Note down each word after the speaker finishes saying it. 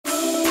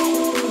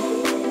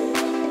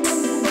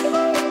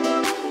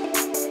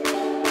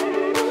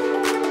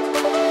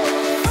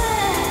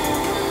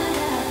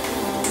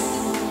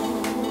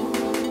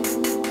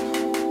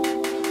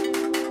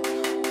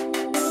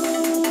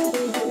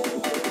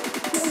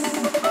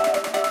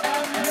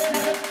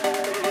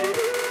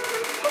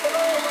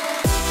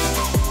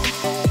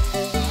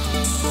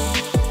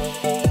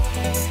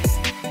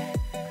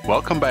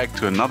Welcome back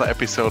to another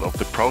episode of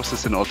the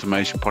Process and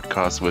Automation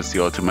podcast with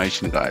the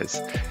Automation Guys.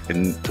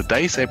 In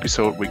today's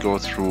episode, we go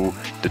through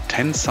the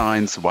 10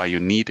 signs why you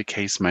need a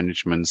case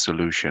management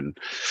solution.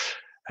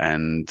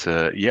 And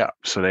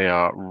so they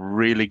are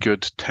really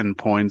good 10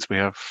 points. We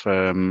have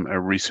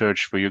a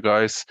research for you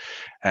guys,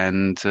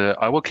 and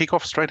I will kick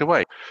off straight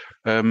away.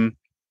 So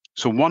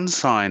one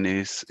sign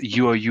is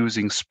you are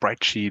using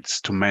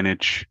spreadsheets to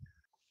manage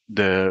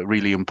the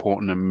really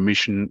important and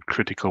mission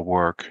critical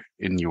work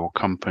in your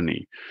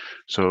company.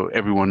 So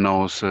everyone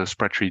knows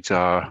spreadsheets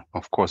are,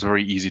 of course,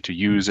 very easy to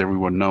use.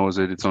 Everyone knows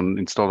it. It's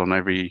installed on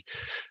every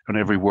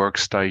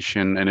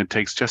workstation, and it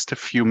takes just a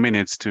few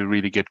minutes to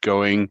really get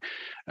going.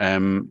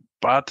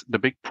 But the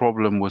big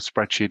problem with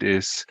spreadsheet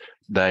is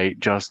they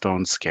just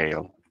don't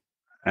scale,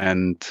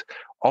 and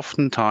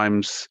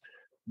oftentimes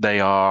they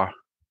are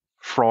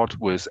fraught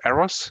with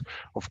errors.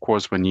 Of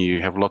course, when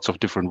you have lots of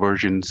different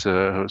versions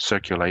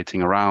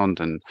circulating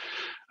around, and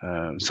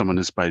someone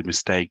is by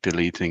mistake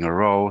deleting a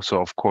row. So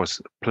of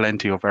course,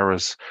 plenty of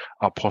errors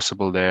are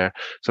possible there.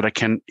 So that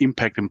can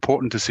impact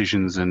important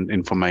decisions and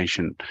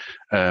information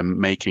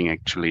making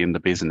actually in the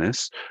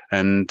business.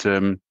 And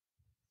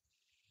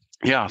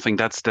I think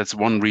that's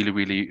one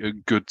really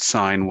good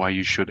sign why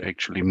you should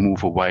actually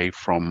move away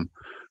from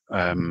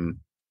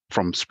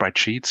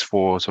spreadsheets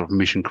for sort of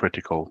mission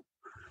critical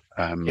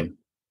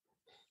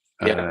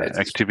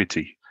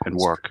activity and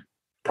work.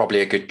 Probably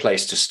a good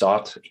place to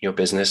start in your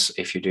business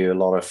if you do a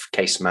lot of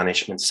case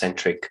management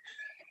centric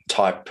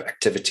type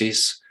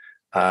activities.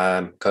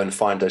 Go and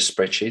find those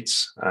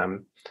spreadsheets.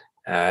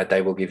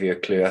 They will give you a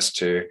clue as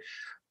to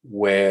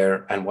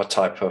where and what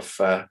type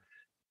of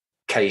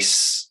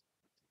case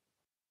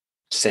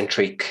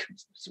centric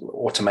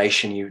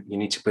automation you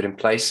need to put in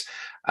place.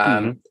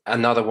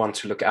 Another one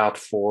to look out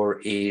for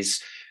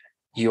is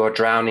you are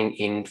drowning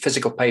in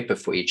physical paper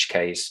for each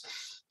case.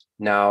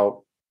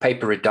 Now,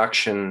 paper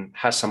reduction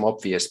has some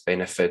obvious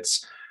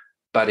benefits,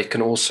 but it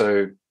can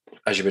also,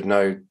 as you would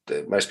know,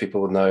 most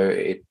people would know,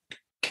 it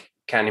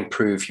can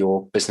improve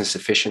your business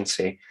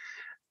efficiency.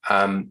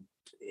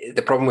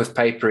 The problem with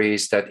paper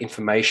is that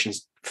information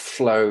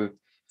flow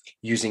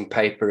using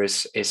paper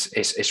is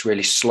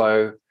really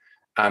slow.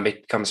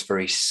 It becomes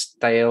very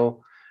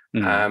stale.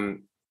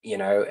 And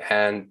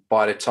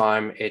by the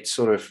time it's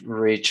sort of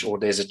reached or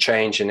there's a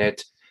change in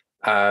it,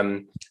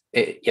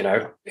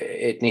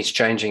 it needs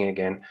changing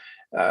again.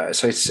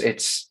 So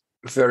it's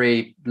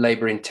very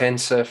labor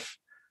intensive.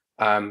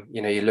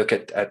 You look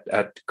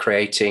at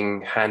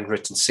creating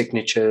handwritten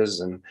signatures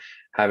and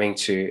having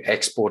to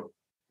export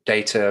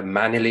data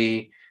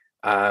manually,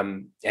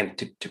 and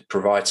to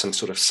provide some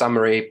sort of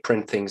summary,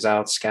 print things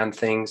out, scan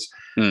things.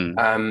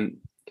 And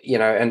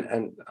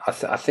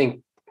I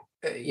think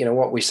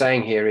what we're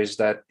saying here is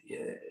that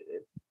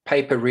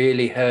paper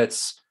really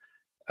hurts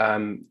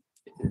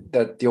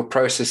that your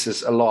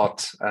processes a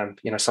lot.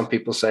 Some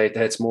people say it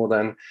hurts more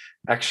than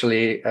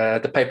actually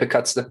the paper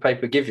cuts that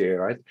paper give you,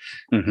 right?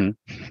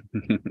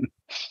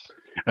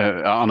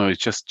 Arno, it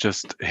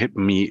just hit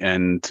me,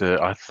 and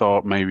I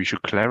thought maybe we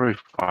should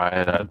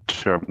clarify that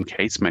term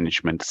case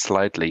management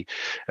slightly,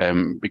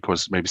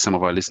 because maybe some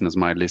of our listeners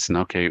might listen.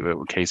 Okay,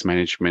 case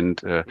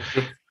management.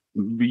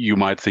 You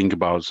might think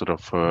about sort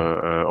of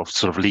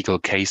legal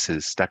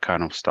cases, that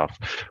kind of stuff.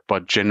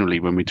 But generally,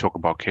 when we talk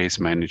about case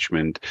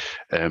management,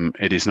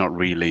 it is not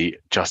really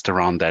just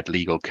around that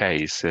legal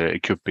case.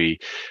 It could be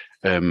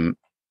sort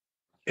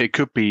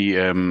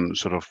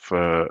of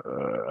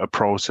a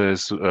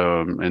process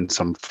and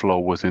some flow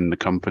within the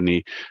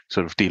company,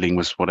 sort of dealing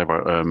with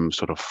whatever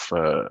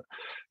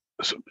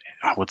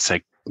I would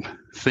say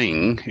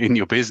thing in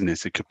your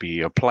business. It could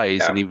be a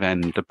place, an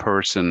event, a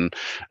person,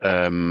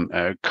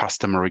 a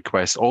customer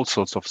request, all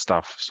sorts of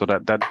stuff. So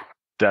that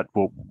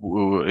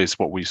is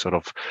what we sort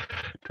of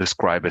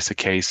describe as a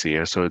case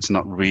here. So it's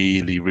not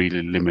really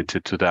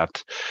limited to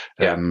that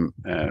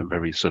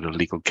very sort of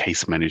legal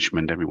case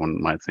management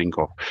everyone might think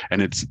of.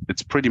 And it's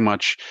pretty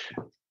much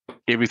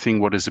everything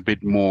what is a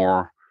bit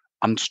more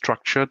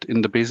unstructured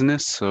in the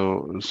business.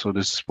 So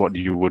this is what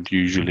you would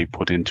usually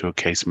put into a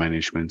case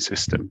management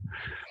system.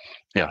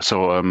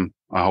 So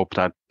I hope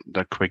that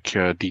quick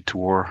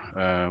detour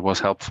was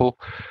helpful.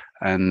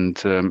 And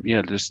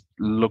just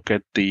look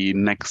at the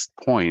next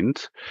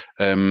point.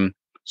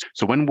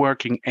 So when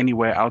working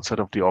anywhere outside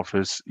of the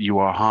office, you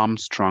are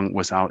hamstrung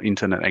without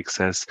internet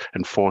access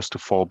and forced to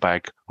fall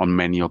back on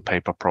manual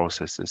paper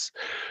processes.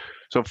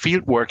 So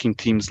field working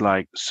teams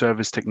like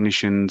service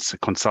technicians,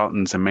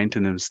 consultants, and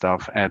maintenance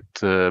staff at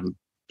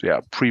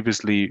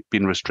previously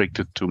been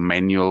restricted to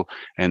manual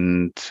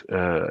and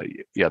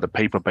the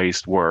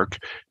paper-based work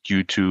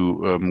due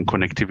to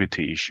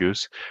connectivity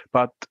issues.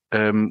 But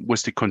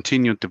with the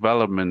continued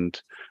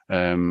development,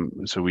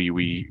 so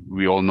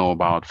we all know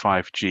about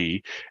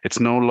 5G, it's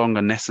no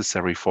longer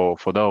necessary for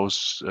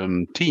those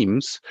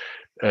teams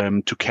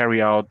to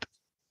carry out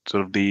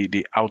sort of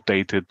the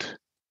outdated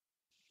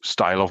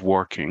style of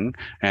working,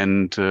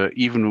 and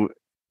even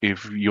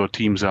if your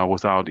teams are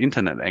without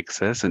internet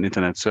access and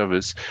internet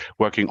service,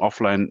 working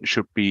offline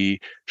should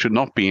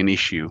not be an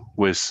issue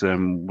with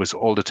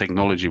all the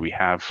technology we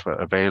have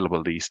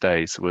available these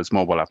days with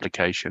mobile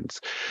applications.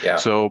 Yeah.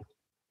 So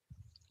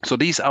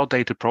these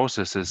outdated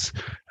processes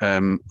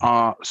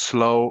are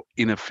slow,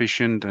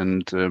 inefficient,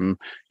 and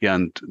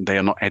and they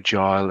are not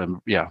agile,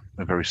 and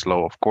they're very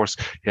slow, of course.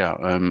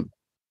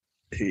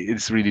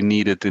 It's really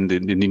needed in the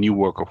new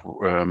work of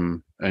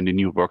in the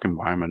new work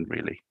environment,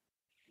 really.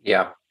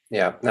 Yeah,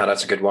 no,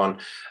 that's a good one.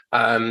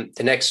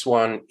 The next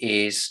one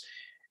is,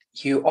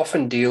 you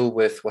often deal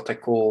with what I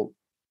call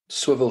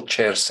swivel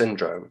chair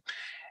syndrome.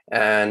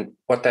 And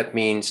what that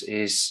means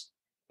is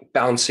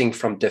bouncing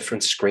from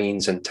different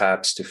screens and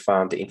tabs to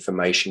find the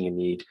information you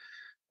need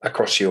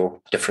across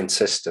your different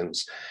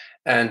systems.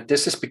 And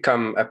this has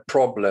become a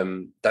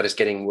problem that is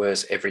getting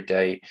worse every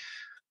day.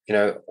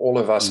 All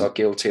of us are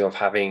guilty of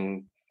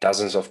having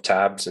dozens of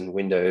tabs and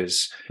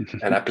windows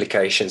and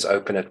applications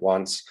open at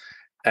once.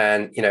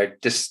 And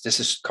this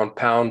is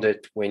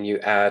compounded when you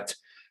add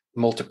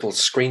multiple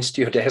screens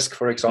to your desk,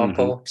 for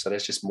example. So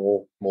there's just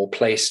more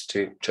place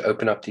to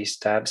open up these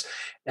tabs,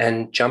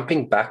 and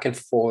jumping back and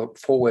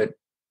forward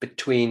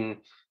between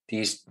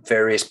these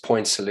various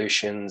point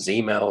solutions,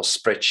 email,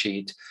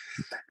 spreadsheet,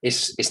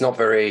 is not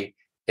very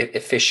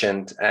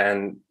efficient,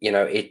 and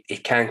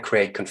it can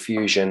create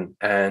confusion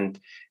and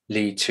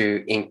lead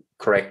to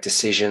incorrect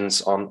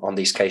decisions on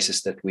these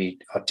cases that we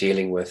are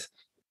dealing with.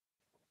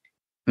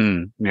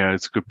 Yeah,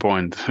 it's a good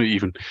point.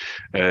 Even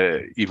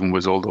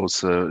with all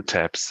those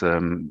tabs,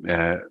 and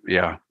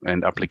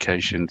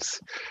applications,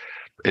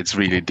 it's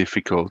really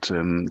difficult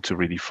to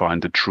really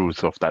find the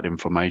truth of that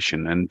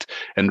information. And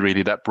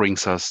really that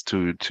brings us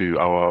to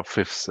our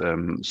fifth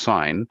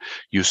sign.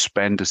 You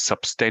spend a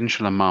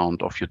substantial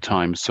amount of your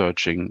time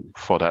searching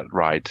for that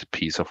right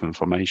piece of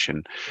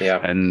information.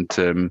 Yeah. And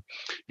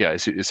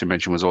as you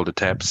mentioned, with all the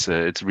tabs,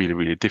 it's really,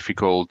 really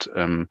difficult.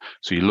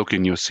 So you look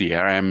in your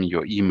CRM,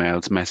 your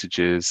emails,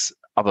 messages,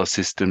 other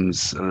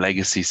systems,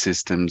 legacy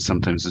systems.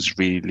 Sometimes it's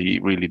really,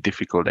 really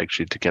difficult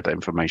actually to get that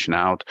information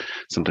out.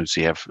 Sometimes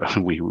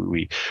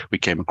we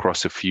came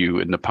across a few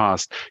in the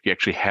past. You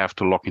actually have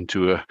to log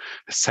into a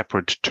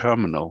separate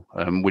terminal,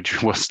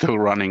 which was still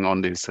running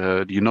on this,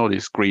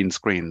 these green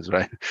screens,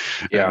 right?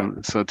 Yeah.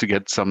 So to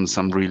get some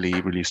really,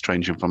 really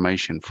strange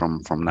information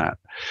from that.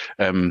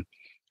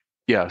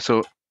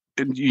 So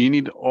you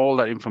need all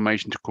that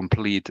information to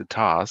complete a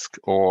task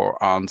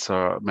or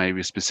answer maybe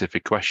a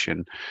specific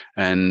question.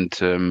 And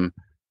and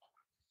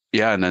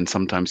then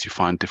sometimes you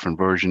find different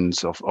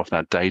versions of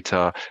that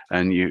data,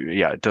 and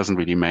it doesn't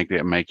really make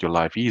your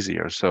life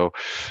easier. So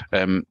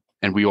and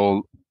we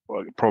all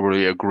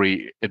probably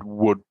agree it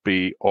would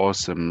be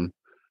awesome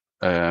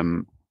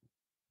to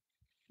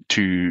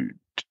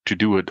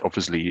do it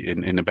obviously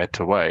in a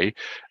better way,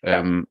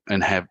 and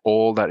have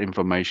all that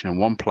information in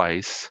one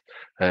place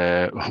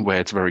where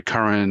it's very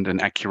current and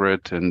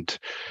accurate, and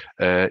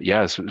so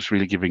it's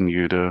really giving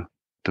you the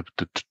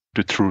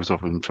truth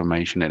of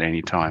information at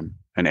any time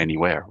and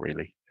anywhere,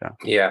 really.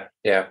 Yeah.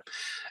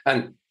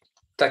 And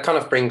that kind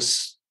of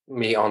brings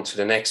me on to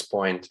the next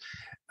point.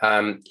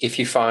 If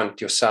you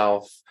find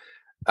yourself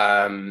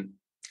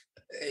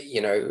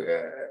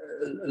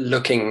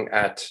looking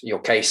at your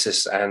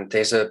cases, and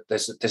there's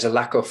a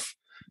lack of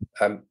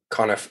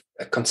kind of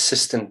a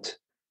consistent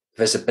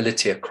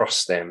visibility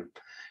across them,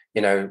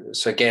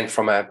 so again,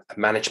 from a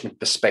management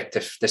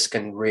perspective, this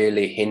can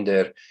really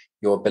hinder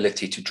your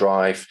ability to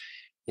drive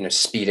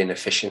speed and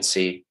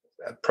efficiency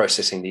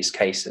processing these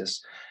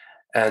cases.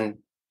 And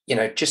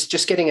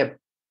just getting a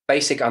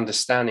basic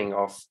understanding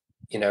of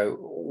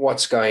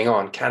what's going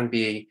on can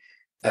be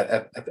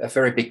a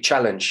very big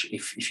challenge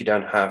if you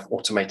don't have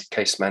automated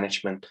case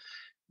management.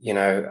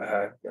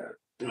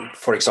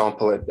 For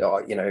example,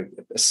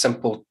 a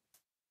simple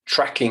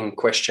tracking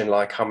question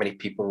like how many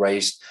people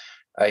raised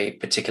a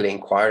particular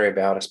inquiry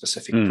about a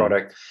specific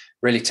product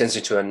really turns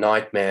into a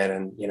nightmare,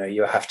 and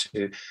you have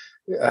to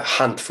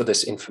hunt for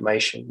this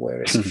information.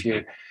 Whereas if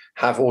you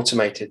have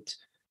automated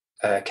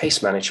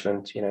case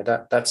management,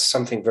 that's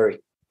something very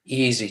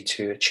easy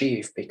to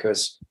achieve,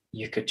 because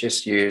you could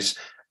just use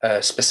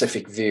a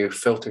specific view,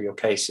 filter your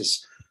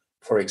cases,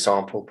 for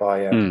example, by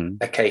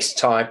a case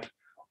type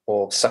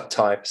or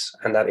subtypes,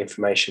 and that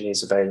information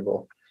is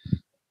available.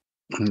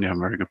 Yeah,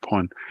 very good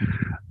point.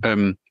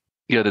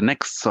 The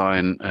next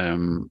sign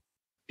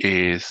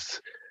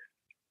is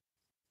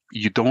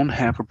you don't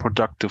have a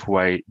productive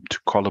way to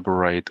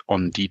collaborate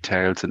on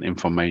details and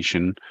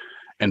information,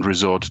 and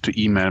resort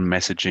to email,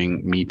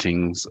 messaging,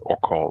 meetings, or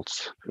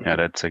calls. Yeah,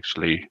 that's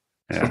actually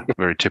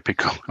very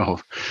typical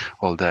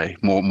all day,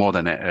 more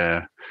than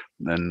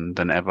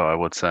ever, I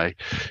would say.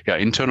 Yeah,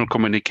 internal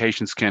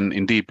communications can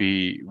indeed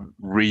be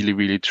really,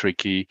 really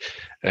tricky,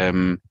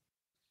 and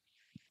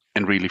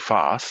really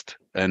fast.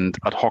 And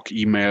ad hoc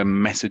email,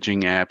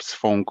 messaging apps,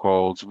 phone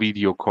calls,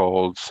 video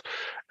calls,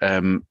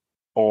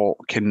 or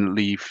can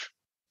leave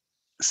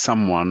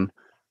someone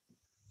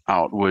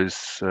out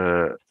with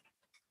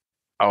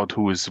out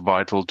who is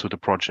vital to the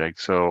project.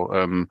 So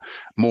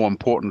more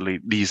importantly,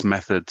 these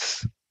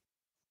methods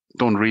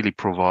don't really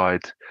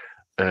provide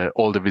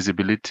all the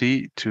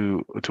visibility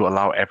to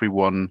allow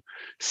everyone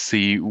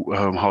see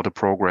how the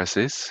progress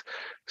is.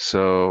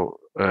 So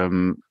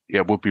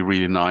it would be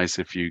really nice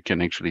if you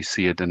can actually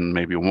see it in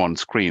maybe one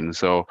screen.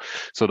 So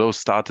those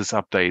status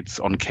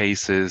updates on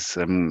cases,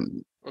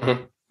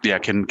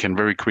 can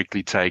very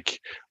quickly take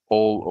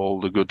all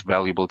the good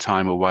valuable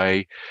time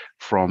away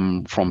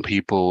from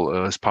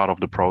people as part of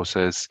the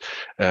process,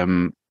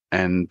 and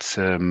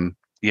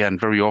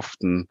very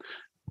often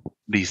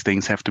these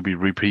things have to be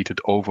repeated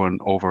over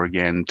and over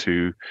again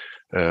to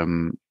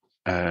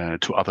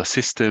other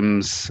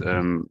systems.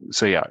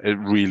 It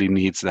really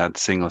needs that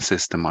single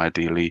system,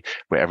 ideally,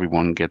 where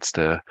everyone gets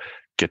a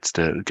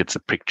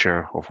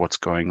picture of what's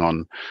going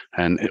on.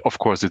 And of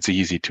course, it's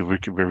easy to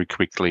very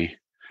quickly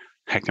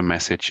hack a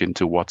message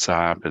into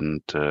WhatsApp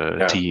and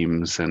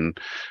Teams,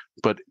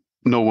 but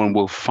no one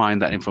will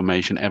find that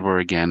information ever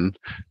again.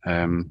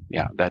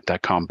 That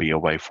can't be a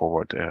way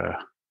forward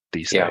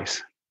these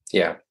days.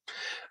 Yeah.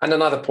 And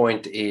another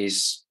point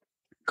is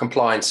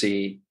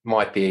compliancy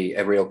might be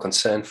a real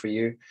concern for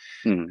you.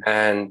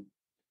 And,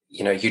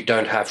 you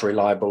don't have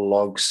reliable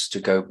logs to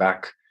go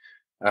back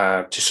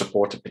to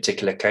support a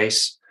particular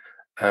case.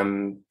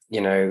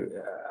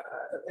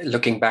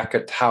 Looking back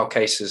at how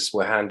cases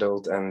were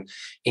handled and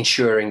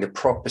ensuring the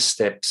proper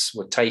steps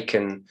were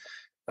taken,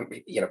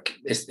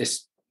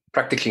 is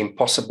practically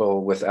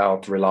impossible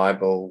without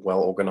reliable,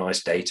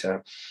 well-organized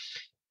data.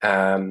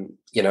 And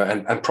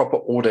proper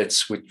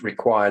audits would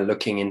require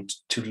looking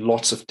into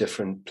lots of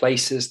different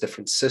places,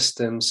 different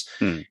systems.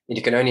 And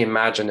you can only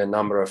imagine a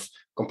number of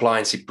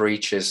compliancy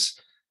breaches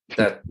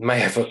that may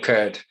have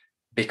occurred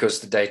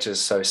because the data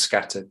is so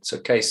scattered. So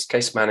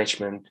case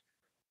management,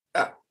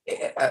 a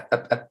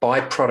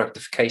byproduct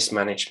of case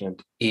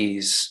management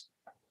is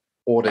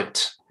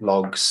audit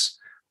logs,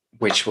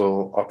 which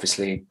will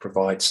obviously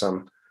provide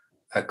some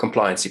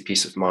compliancy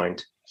peace of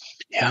mind.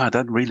 Yeah,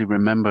 that really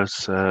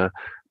remembers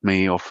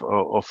me of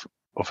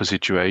a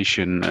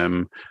situation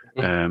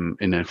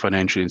in a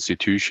financial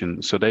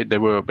institution. So they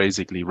were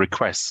basically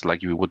requests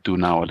like you would do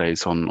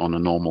nowadays on a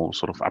normal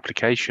sort of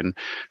application.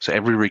 So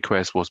every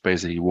request was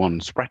basically one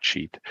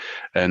spreadsheet,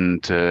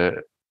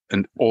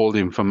 and all the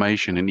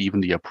information and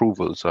even the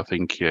approvals. I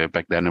think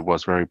back then it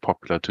was very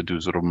popular to do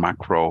sort of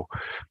macro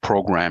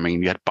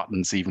programming. You had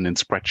buttons even in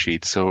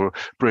spreadsheets. So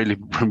really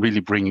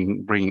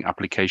bringing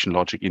application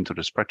logic into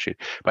the spreadsheet.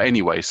 But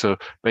anyway, so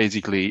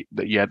basically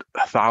you had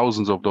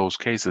thousands of those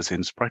cases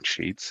in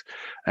spreadsheets,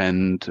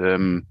 and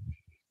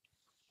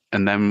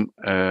then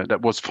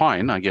that was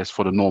fine, I guess,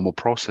 for the normal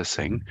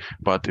processing.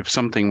 But if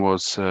something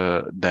was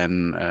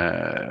then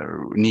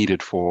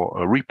needed for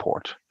a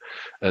report,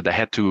 they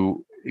had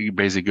to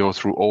basically go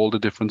through all the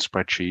different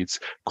spreadsheets,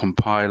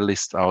 compile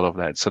lists out of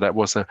that. So that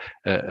was a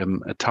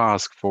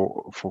task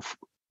for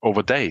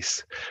over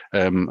days,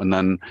 and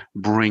then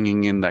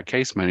bringing in that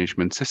case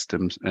management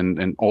systems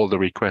and all the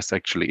requests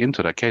actually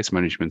into that case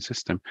management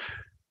system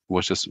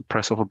was just a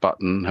press of a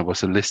button. There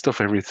was a list of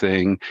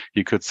everything.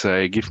 You could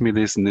say, give me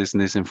this and this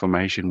and this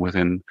information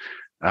within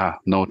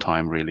no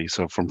time, really.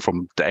 So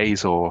from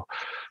days or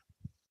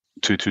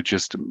to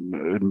just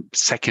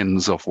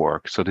seconds of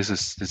work. So this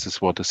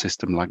is what a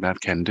system like that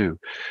can do,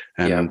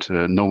 and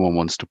no one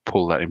wants to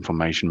pull that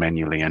information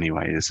manually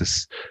anyway. This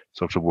is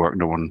sort of work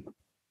no one.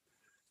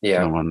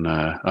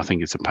 I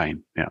think it's a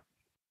pain.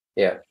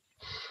 And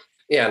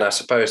I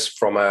suppose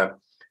from a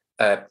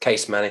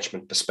case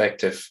management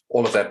perspective,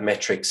 all of that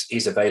metrics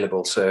is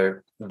available, so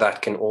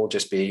that can all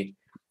just be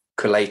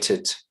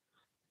collated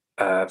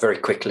very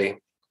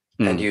quickly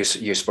and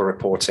used for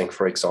reporting,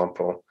 for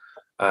example.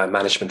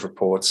 Management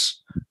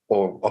reports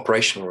or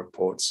operational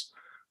reports.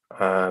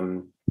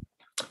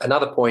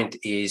 Another point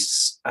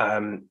is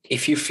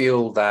if you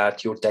feel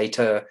that your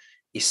data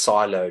is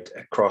siloed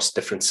across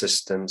different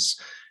systems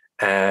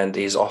and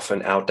is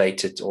often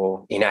outdated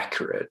or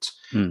inaccurate,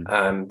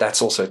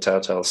 that's also a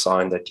telltale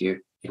sign that you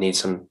need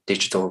some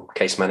digital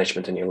case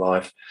management in your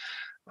life.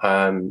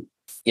 And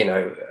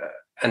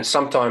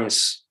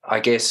sometimes,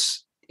 I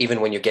guess, even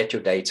when you get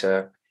your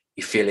data,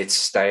 you feel it's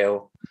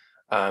stale.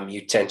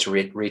 You tend to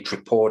read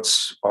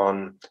reports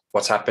on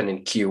what's happened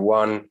in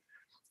Q1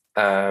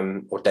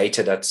 or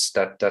data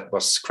that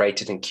was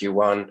created in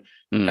Q1,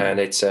 and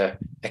it's a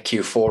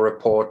Q4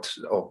 report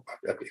or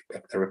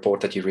a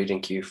report that you read in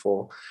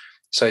Q4.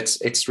 So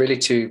it's really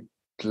too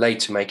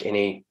late to make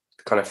any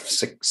kind of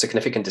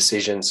significant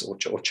decisions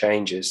or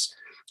changes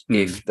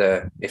if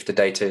the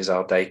data is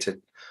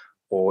outdated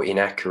or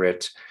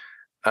inaccurate.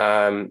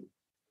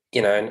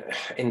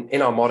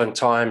 In our modern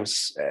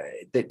times,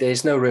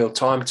 there's no real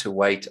time to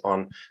wait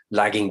on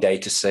lagging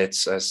data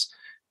sets as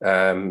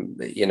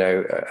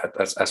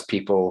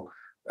people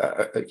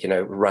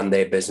run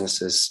their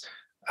businesses.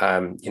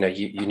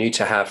 You need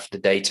to have the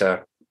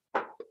data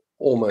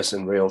almost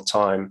in real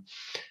time.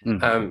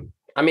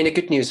 The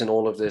good news in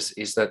all of this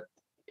is that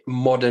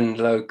modern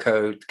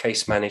low-code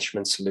case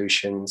management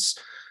solutions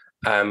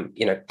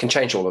can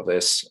change all of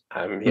this.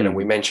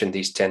 We mentioned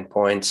these 10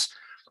 points.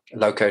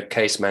 Low-code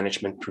case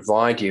management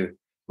provide you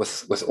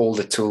with all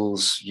the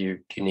tools you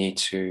need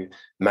to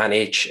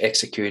manage,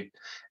 execute,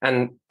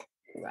 and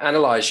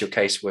analyze your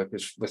casework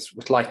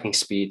with lightning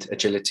speed,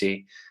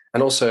 agility,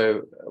 and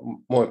also,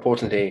 more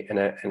importantly, in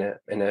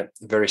a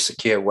very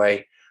secure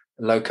way.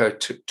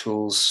 Low-code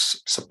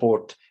tools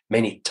support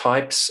many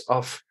types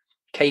of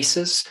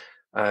cases.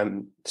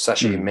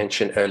 Sasha, you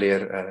mentioned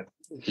earlier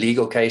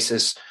legal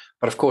cases,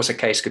 but of course, a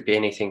case could be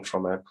anything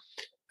from a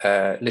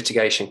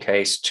litigation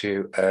case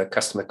to a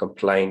customer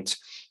complaint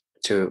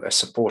to a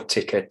support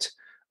ticket.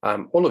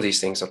 All of these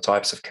things are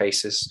types of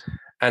cases.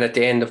 And at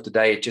the end of the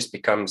day, it just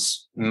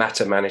becomes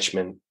matter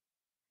management.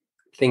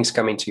 Things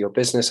come into your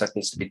business that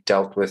needs to be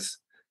dealt with,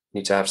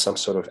 need to have some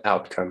sort of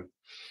outcome.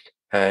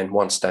 And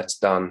once that's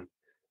done,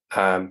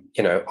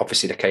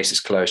 obviously the case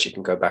is closed. You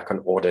can go back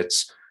on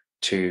audits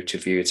to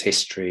view its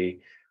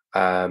history.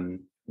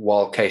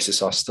 While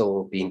cases are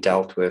still being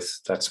dealt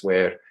with, that's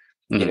where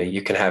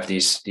you can have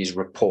these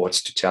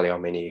reports to tell you how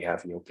many you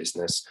have in your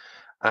business,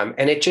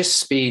 and it just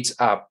speeds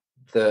up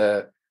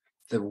the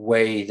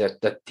way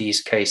that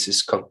these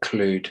cases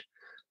conclude,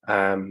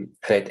 and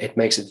it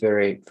makes it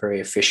very, very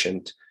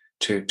efficient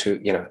to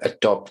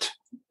adopt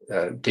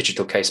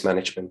digital case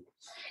management.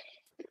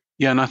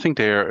 Yeah, and I think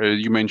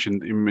you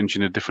mentioned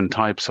the different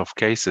types of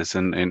cases,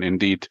 and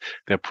indeed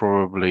there are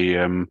probably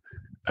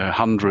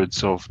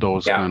hundreds of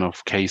those kind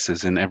of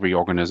cases in every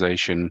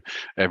organization,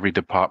 every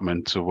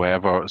department, so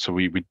wherever. So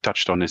we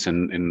touched on this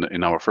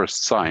in our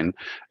first sign,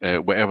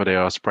 wherever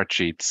there are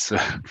spreadsheets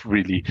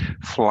really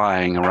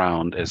flying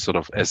around as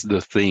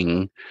the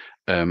thing,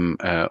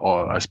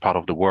 or as part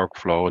of the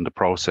workflow and the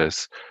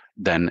process,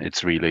 then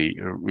it's really,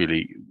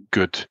 really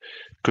good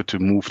to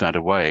move that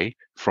away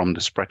from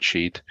the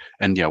spreadsheet.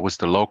 And with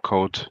the low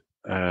code,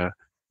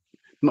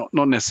 not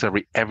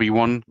necessarily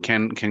everyone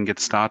can get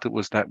started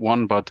with that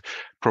one, but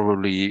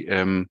probably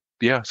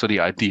so the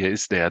idea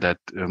is there that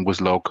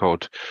with low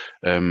code,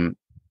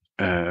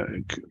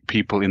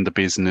 people in the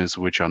business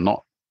which are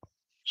not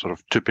sort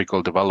of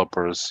typical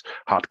developers,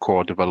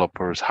 hardcore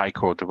developers, high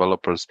code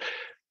developers,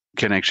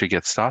 can actually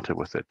get started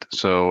with it.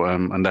 So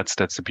and that's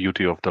the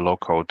beauty of the low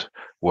code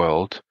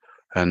world,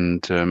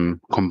 and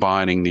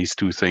combining these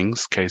two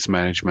things, case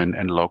management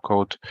and low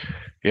code,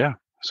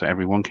 so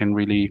everyone can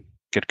really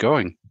get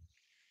going.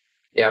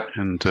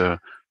 And and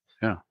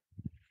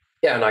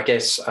I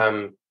guess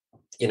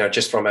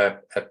just from a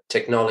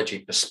technology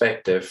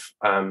perspective,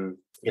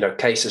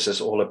 cases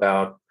is all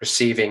about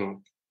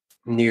receiving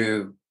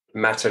new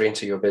matter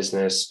into your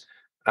business.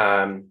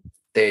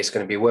 There's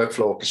going to be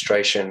workflow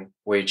orchestration,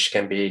 which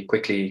can be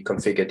quickly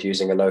configured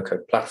using a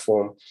low-code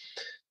platform.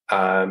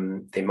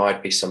 There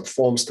might be some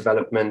forms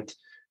development,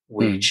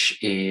 which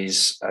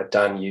is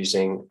done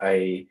using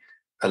a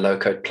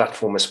low-code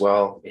platform as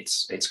well.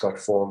 It's got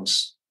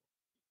forms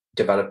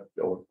develop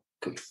or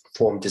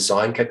form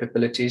design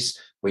capabilities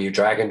where you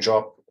drag and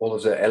drop all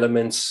of the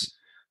elements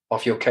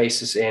of your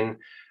cases in.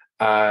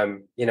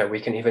 We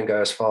can even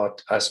go as far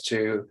as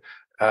to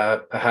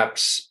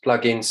perhaps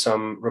plug in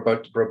some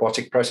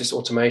robotic process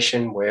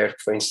automation where,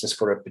 for instance,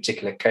 for a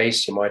particular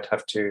case, you might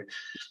have to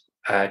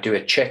do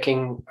a check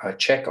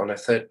on a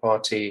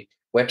third-party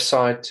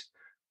website,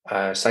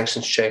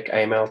 sanctions check,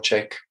 AML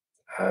check,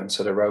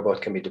 so the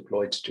robot can be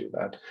deployed to do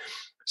that.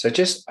 So it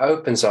just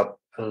opens up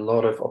a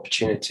lot of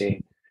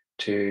opportunity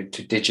to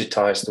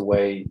digitize the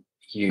way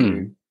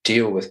you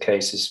deal with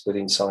cases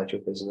inside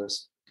your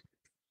business.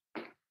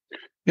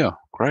 Yeah,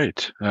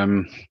 great.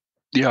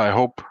 I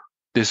hope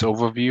this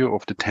overview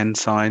of the 10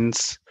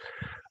 signs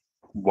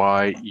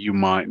why you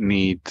might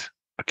need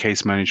a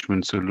case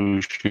management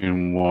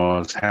solution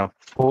was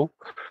helpful.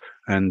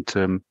 And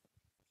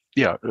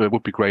it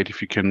would be great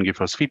if you can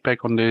give us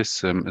feedback on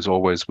this. As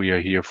always, we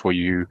are here for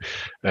you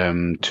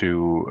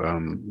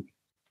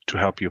to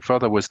help you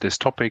further with this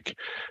topic.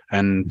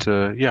 And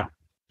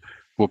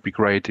would be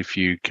great if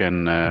you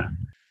can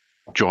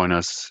join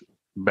us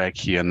back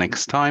here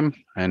next time.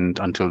 And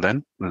until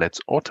then, let's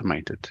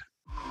automate it.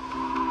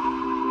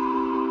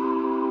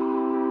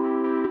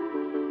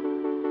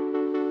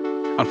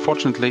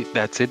 Unfortunately,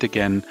 that's it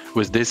again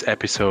with this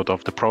episode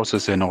of the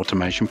Process and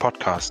Automation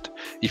podcast.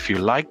 If you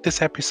liked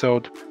this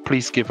episode,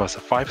 please give us a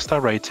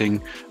 5-star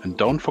rating and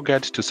don't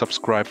forget to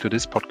subscribe to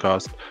this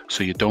podcast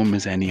so you don't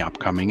miss any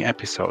upcoming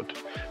episode.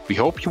 We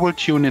hope you will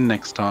tune in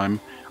next time,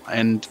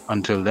 and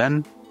until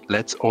then,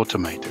 let's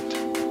automate it.